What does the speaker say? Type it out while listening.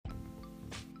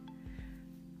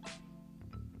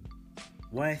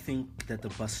why I think that the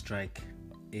bus strike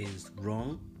is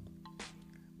wrong,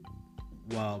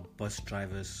 while bus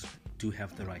drivers do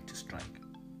have the right to strike,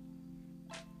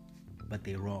 but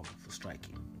they're wrong for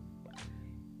striking.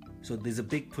 So there's a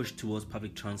big push towards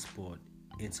public transport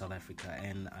in South Africa,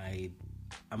 and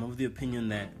I'm of the opinion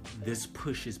that this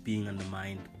push is being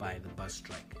undermined by the bus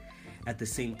strike. At the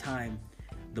same time,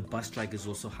 the bus strike is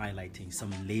also highlighting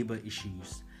some labor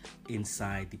issues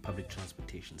inside the public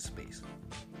transportation space.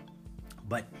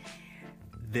 But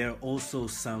there are also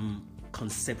some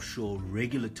conceptual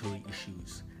regulatory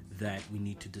issues that we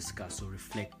need to discuss or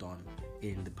reflect on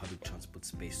in the public transport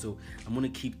space. So I'm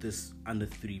going to keep this under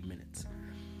 3 minutes.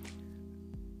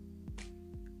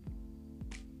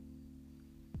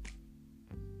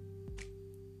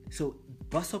 So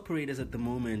bus operators at the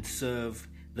moment serve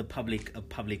the public a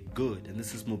public good, and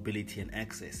this is mobility and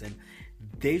access, and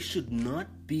they should not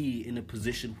be in a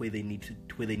position where they need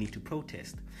to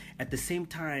protest. At the same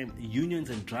time, unions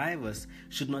and drivers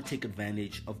should not take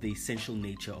advantage of the essential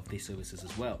nature of their services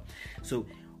as well. So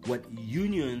what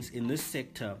unions in this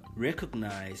sector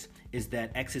recognize is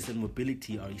that access and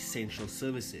mobility are essential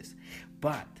services,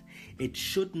 but it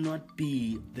should not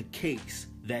be the case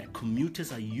that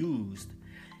commuters are used,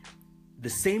 the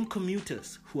same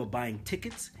commuters who are buying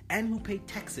tickets and who pay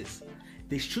taxes,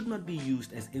 they should not be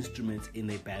used as instruments in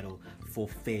a battle for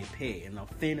fair pay. And now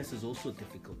fairness is also a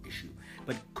difficult issue.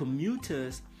 But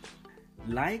commuters,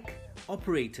 like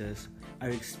operators, are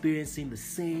experiencing the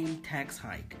same tax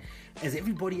hike as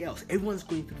everybody else. Everyone's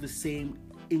going through the same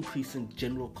increase in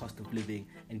general cost of living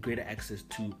and greater access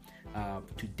to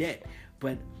debt.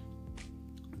 But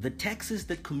the taxes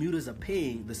that commuters are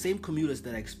paying, the same commuters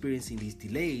that are experiencing these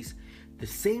delays, the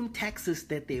same taxes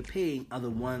that they're paying are the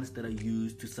ones that are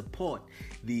used to support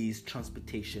these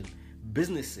transportation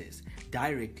businesses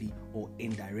directly or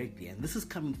indirectly. And this is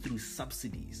coming through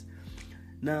subsidies.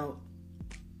 Now,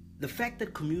 the fact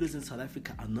that commuters in South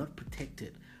Africa are not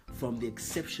protected from the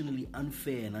exceptionally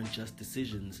unfair and unjust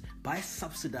decisions by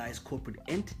subsidized corporate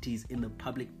entities in the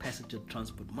public passenger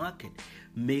transport market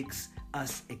makes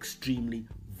us extremely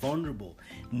vulnerable.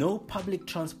 No public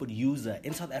transport user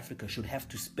in South Africa should have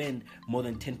to spend more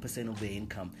than 10% of their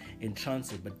income in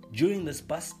transit. But during this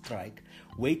bus strike,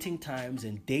 waiting times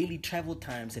and daily travel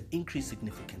times have increased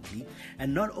significantly.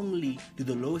 And not only do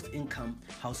the lowest income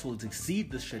households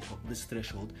exceed this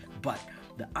threshold, but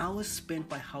the hours spent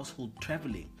by household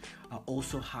traveling are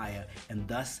also higher and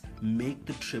thus make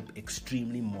the trip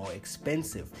extremely more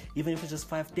expensive, even if it's just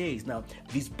 5 days. Now,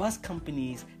 these bus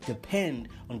companies depend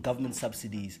on government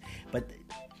subsidies,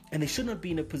 and they should not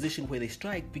be in a position where they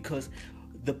strike, because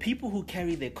the people who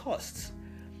carry their costs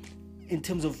in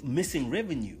terms of missing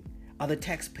revenue are the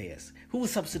taxpayers who will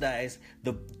subsidize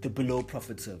the below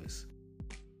profit service.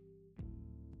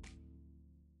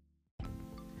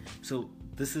 So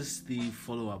this is the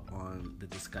follow-up on the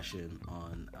discussion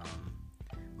on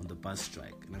the bus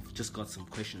strike, and I've just got some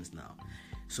questions now.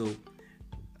 So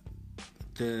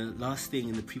the last thing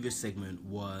in the previous segment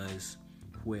was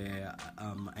where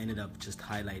I ended up just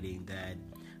highlighting that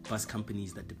bus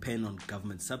companies that depend on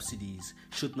government subsidies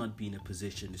should not be in a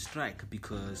position to strike,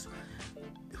 because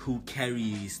who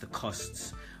carries the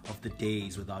costs of the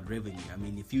days without revenue? I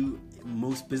mean,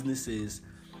 most businesses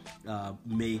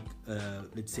make,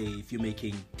 let's say if you're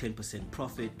making 10%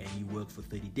 profit and you work for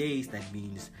 30 days, that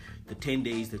means the 10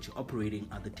 days that you're operating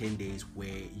are the 10 days where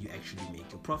you actually make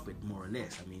your profit, more or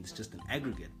less. I mean, it's just an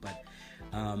aggregate. But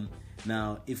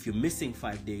now, if you're missing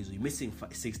 5 days, or you're missing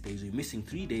 6 days, or you're missing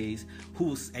 3 days,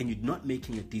 and you're not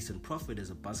making a decent profit as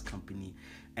a bus company,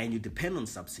 and you depend on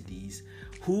subsidies,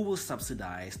 who will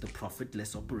subsidize the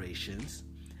profitless operations?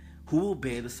 Who will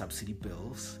bear the subsidy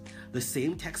bills? The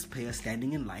same taxpayer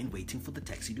standing in line waiting for the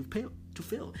taxi to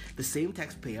fill. The same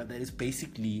taxpayer that is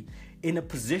basically in a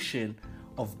position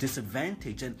of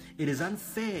disadvantage. And it is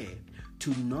unfair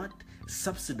to not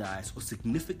subsidize or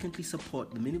significantly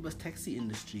support the minibus taxi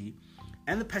industry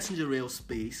and the passenger rail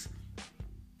space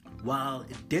while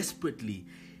desperately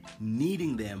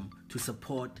needing them to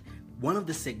support one of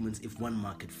the segments if one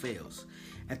market fails.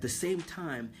 At the same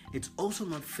time, it's also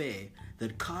not fair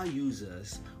that car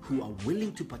users who are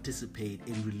willing to participate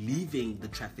in relieving the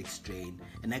traffic strain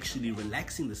and actually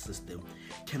relaxing the system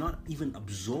cannot even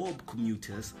absorb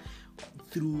commuters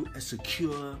through a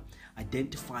secure,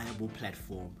 identifiable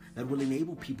platform that will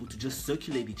enable people to just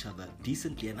circulate each other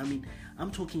decently. And I mean,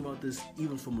 I'm talking about this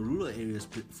even from a rural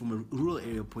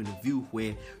area point of view,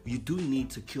 where you do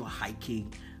need secure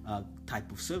hiking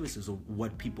type of services, or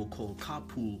what people call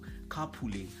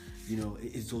carpooling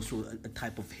it's also a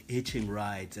type of hitching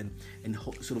rides and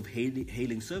sort of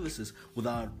hailing services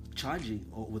without charging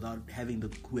or without having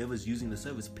whoever's using the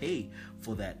service pay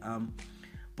for that.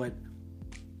 But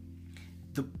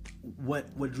what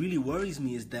really worries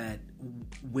me is that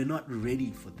we're not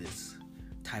ready for this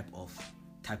type of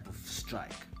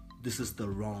strike. This is the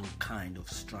wrong kind of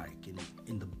strike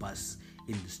in the bus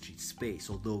industry space.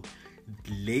 Although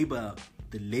the Labor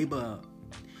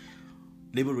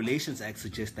Relations Act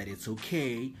suggests that it's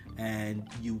okay and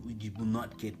you will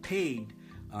not get paid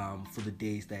for the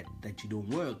days that you don't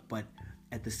work, but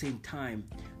at the same time,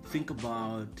 think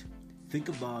about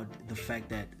the fact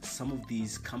that some of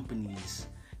these companies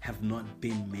have not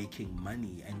been making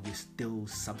money and we're still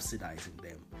subsidizing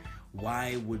them.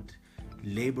 Why would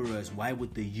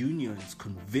the unions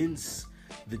convince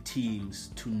the teams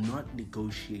to not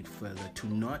negotiate further, to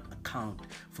not account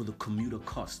for the commuter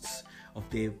costs or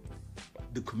the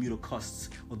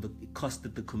cost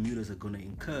that the commuters are going to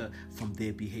incur from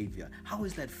their behavior? How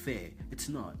is that fair? It's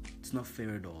not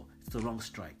fair at all. It's the wrong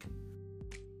strike.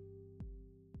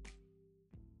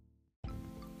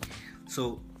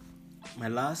 So my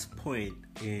last point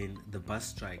in the bus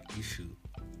strike issue,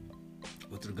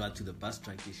 with regard to the bus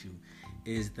strike issue,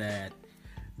 is that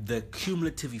the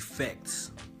cumulative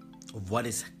effects of what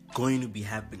is going to be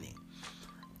happening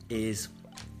is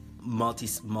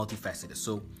multifaceted.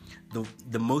 So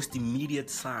the most immediate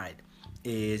side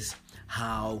is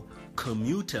how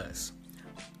commuters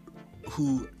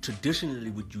who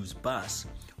traditionally would use bus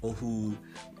or who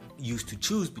used to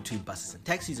choose between buses and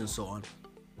taxis and so on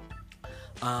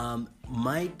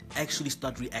might actually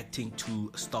start reacting to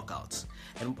stockouts.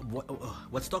 And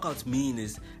what stockouts mean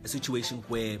is a situation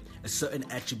where a certain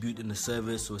attribute in the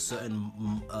service or a certain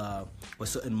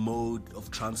mode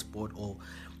of transport or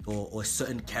a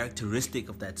certain characteristic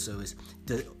of that service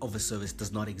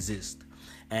does not exist,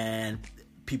 and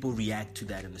people react to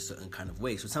that in a certain kind of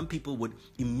way. So some people would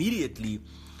immediately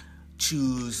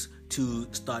choose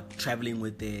to start traveling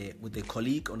with their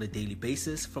colleague on a daily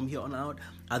basis from here on out.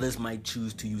 Others might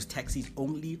choose to use taxis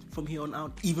only from here on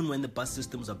out, even when the bus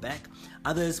systems are back.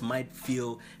 Others might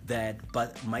feel that,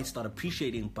 but might start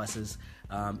appreciating buses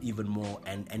even more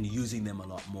and using them a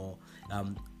lot more.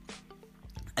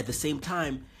 At the same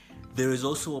time, there is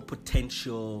also a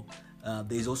potential.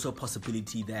 There is also a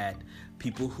possibility that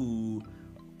people who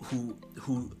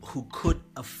could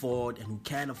afford and who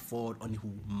can afford and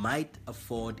who might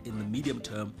afford in the medium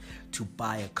term to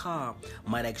buy a car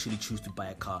might actually choose to buy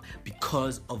a car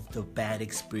because of the bad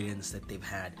experience that they've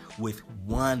had with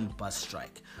one bus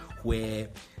strike, where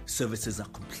services are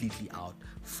completely out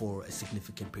for a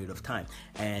significant period of time.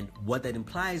 And what that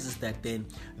implies is that then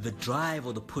the drive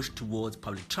or the push towards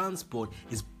public transport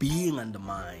is being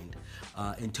undermined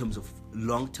in terms of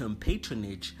long-term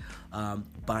patronage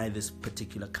by this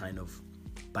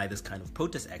kind of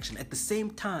protest action. At the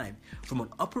same time, from an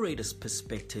operator's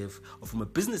perspective or from a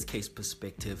business case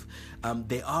perspective,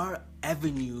 there are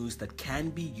avenues that can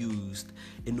be used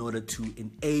in order to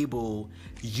enable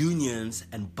unions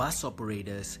and bus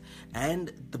operators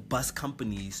and the bus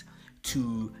companies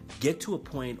to get to a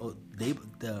point, or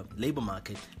the labor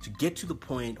market to get to the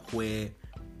point where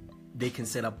they can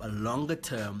set up a longer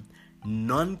term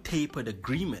non-tapered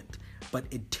agreement, but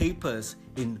it tapers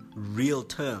in real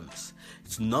terms.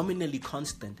 It's nominally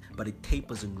constant, but it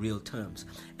tapers in real terms.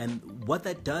 And what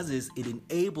that does is it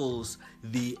enables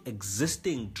the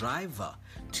existing driver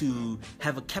to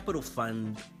have a capital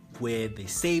fund where they're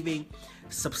saving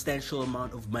substantial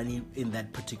amount of money in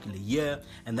that particular year,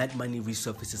 and that money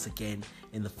resurfaces again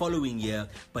in the following year,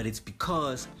 but it's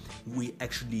because we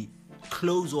actually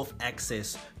close off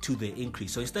access to their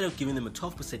increase. So instead of giving them a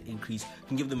 12% increase, you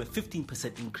can give them a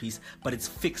 15% increase, but it's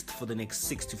fixed for the next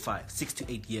 6 to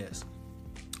 8 years,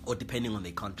 or depending on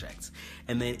their contracts.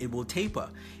 And then it will taper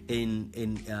in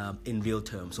real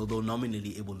terms, although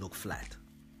nominally it will look flat.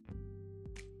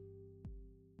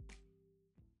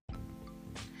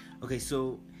 Okay,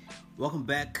 so welcome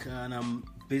back, and I'm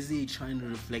busy trying to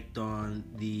reflect on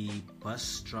the bus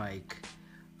strike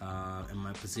and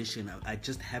my position. I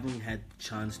just haven't had a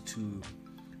chance to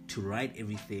write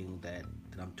everything that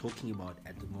I'm talking about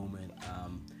at the moment,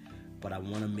 but I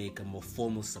want to make a more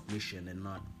formal submission and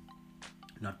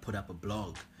not put up a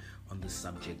blog on the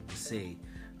subject per se.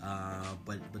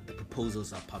 But the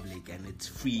proposals are public and it's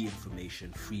free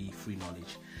information, free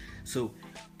knowledge. So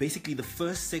basically, the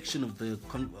first section of the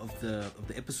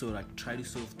episode, I try to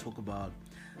sort of talk about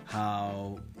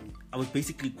how I was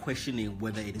basically questioning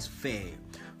whether it is fair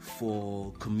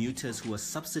for commuters who are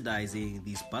subsidizing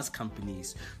these bus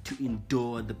companies to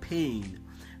endure the pain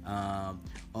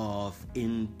of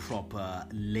improper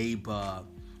labor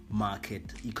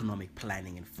market economic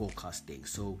planning and forecasting.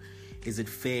 So is it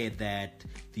fair that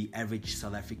the average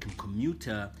South African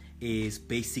commuter is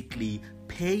basically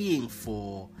paying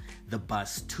for the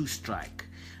bus to strike,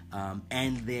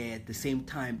 and they're at the same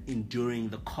time enduring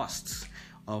the costs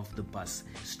of the bus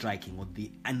striking, or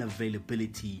the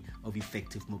unavailability of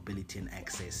effective mobility and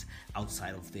access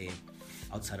outside of their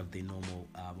normal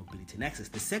mobility and access?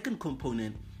 The second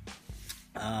component,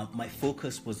 my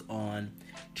focus was on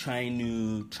trying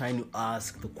to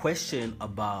ask the question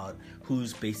about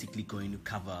who's basically going to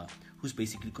cover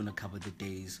the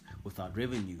days without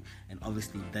revenue, and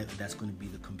obviously that's going to be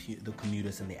the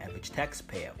commuters and the average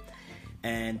taxpayer.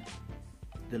 And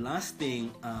the last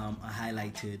thing I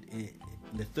highlighted in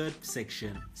the third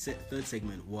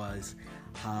segment was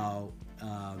how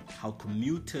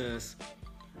commuters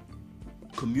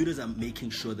are making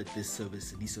sure that these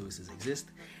services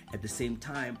exist. At the same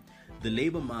time, the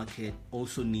labor market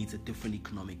also needs a different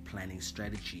economic planning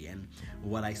strategy. And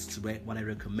what I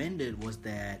recommended was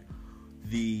that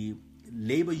the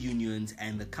labor unions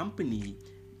and the company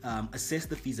assess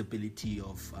the feasibility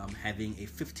of having a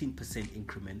 15%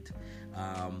 increment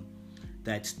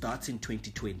that starts in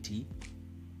 2020.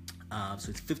 So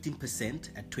it's 15%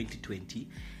 at 2020,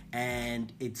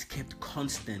 and it's kept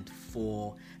constant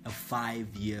for a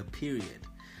 5-year period,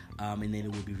 and then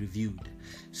it will be reviewed.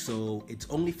 So it's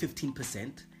only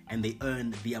 15%, and they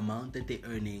earn the amount that they're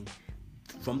earning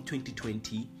from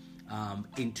 2020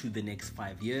 into the next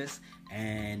 5 years,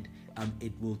 and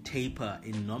it will taper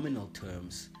in nominal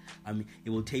terms. It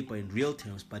will taper in real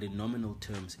terms, but in nominal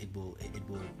terms, it will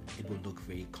look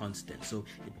very constant. So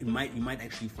you might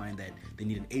actually find that they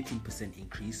need an 18%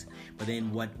 increase. But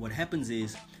then what happens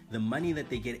is the money that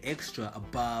they get extra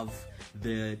above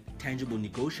the tangible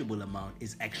negotiable amount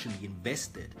is actually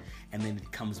invested, and then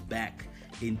it comes back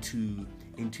into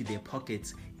their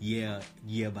pockets year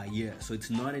by year. So it's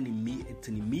not an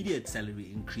immediate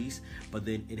salary increase, but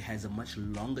then it has a much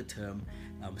longer term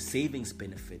savings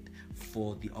benefit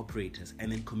for the operators,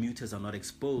 and then commuters are not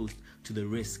exposed to the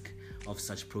risk of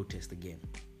such protest again.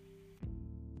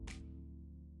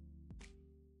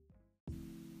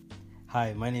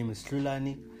 Hi, my name is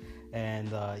Trulani,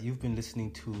 and you've been listening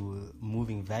to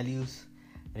Moving Values,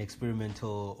 an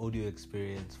experimental audio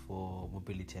experience for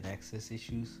mobility and access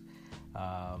issues.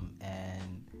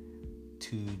 And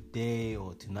today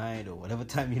or tonight or whatever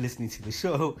time you're listening to the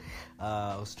show,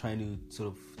 I was trying to sort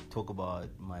of talk about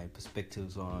my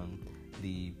perspectives on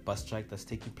the bus strike that's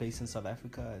taking place in South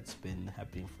Africa. It's been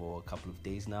happening for a couple of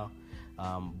days now.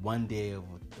 1 day of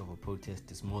a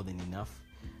protest is more than enough,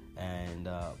 and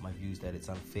my view is that it's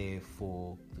unfair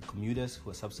for the commuters who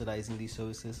are subsidizing these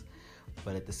services,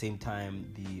 but at the same time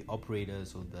the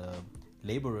operators or the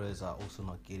laborers are also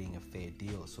not getting a fair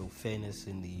deal. So fairness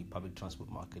in the public transport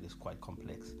market is quite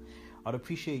complex. I'd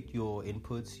appreciate your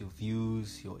inputs, your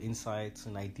views, your insights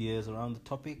and ideas around the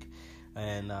topic,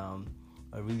 and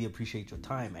I really appreciate your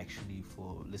time actually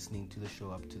for listening to the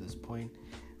show up to this point.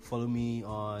 Follow me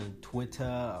on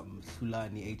Twitter,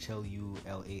 Hlulani,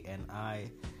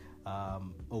 HLULANI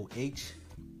OH.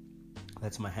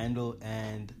 That's my handle.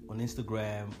 And on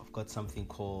Instagram, I've got something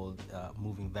called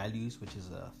Moving Values, which is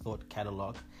a thought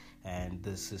catalog. And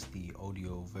this is the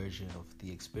audio version of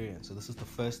the experience. So this is the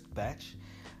first batch.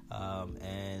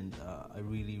 And I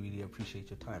really, really appreciate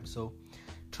your time. So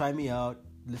try me out.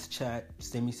 Let's chat.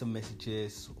 Send me some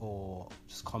messages or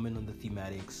just comment on the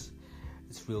thematics.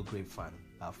 It's real great fun.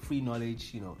 Free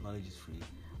knowledge, knowledge is free.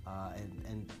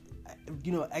 And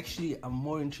actually I'm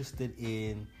more interested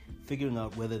in figuring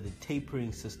out whether the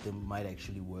tapering system might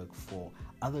actually work for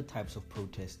other types of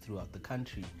protests throughout the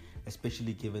country,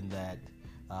 especially given that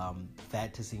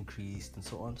VAT has increased and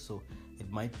so on. So it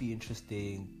might be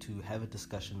interesting to have a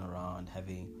discussion around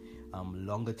having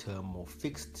longer term, more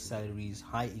fixed salaries,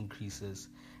 high increases,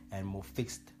 and more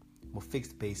fixed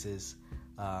bases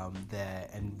there,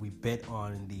 and we bet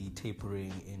on the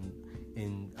tapering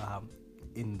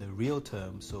in the real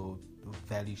term, so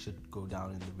value should go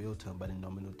down in the real term, but in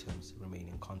nominal terms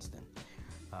remaining constant.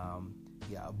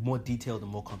 More detailed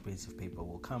and more comprehensive paper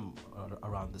will come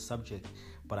around the subject,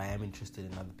 but I am interested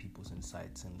in other people's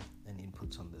insights and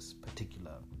inputs on this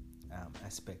particular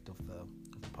aspect of the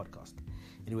podcast.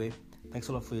 Anyway, thanks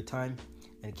a lot for your time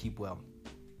and keep well.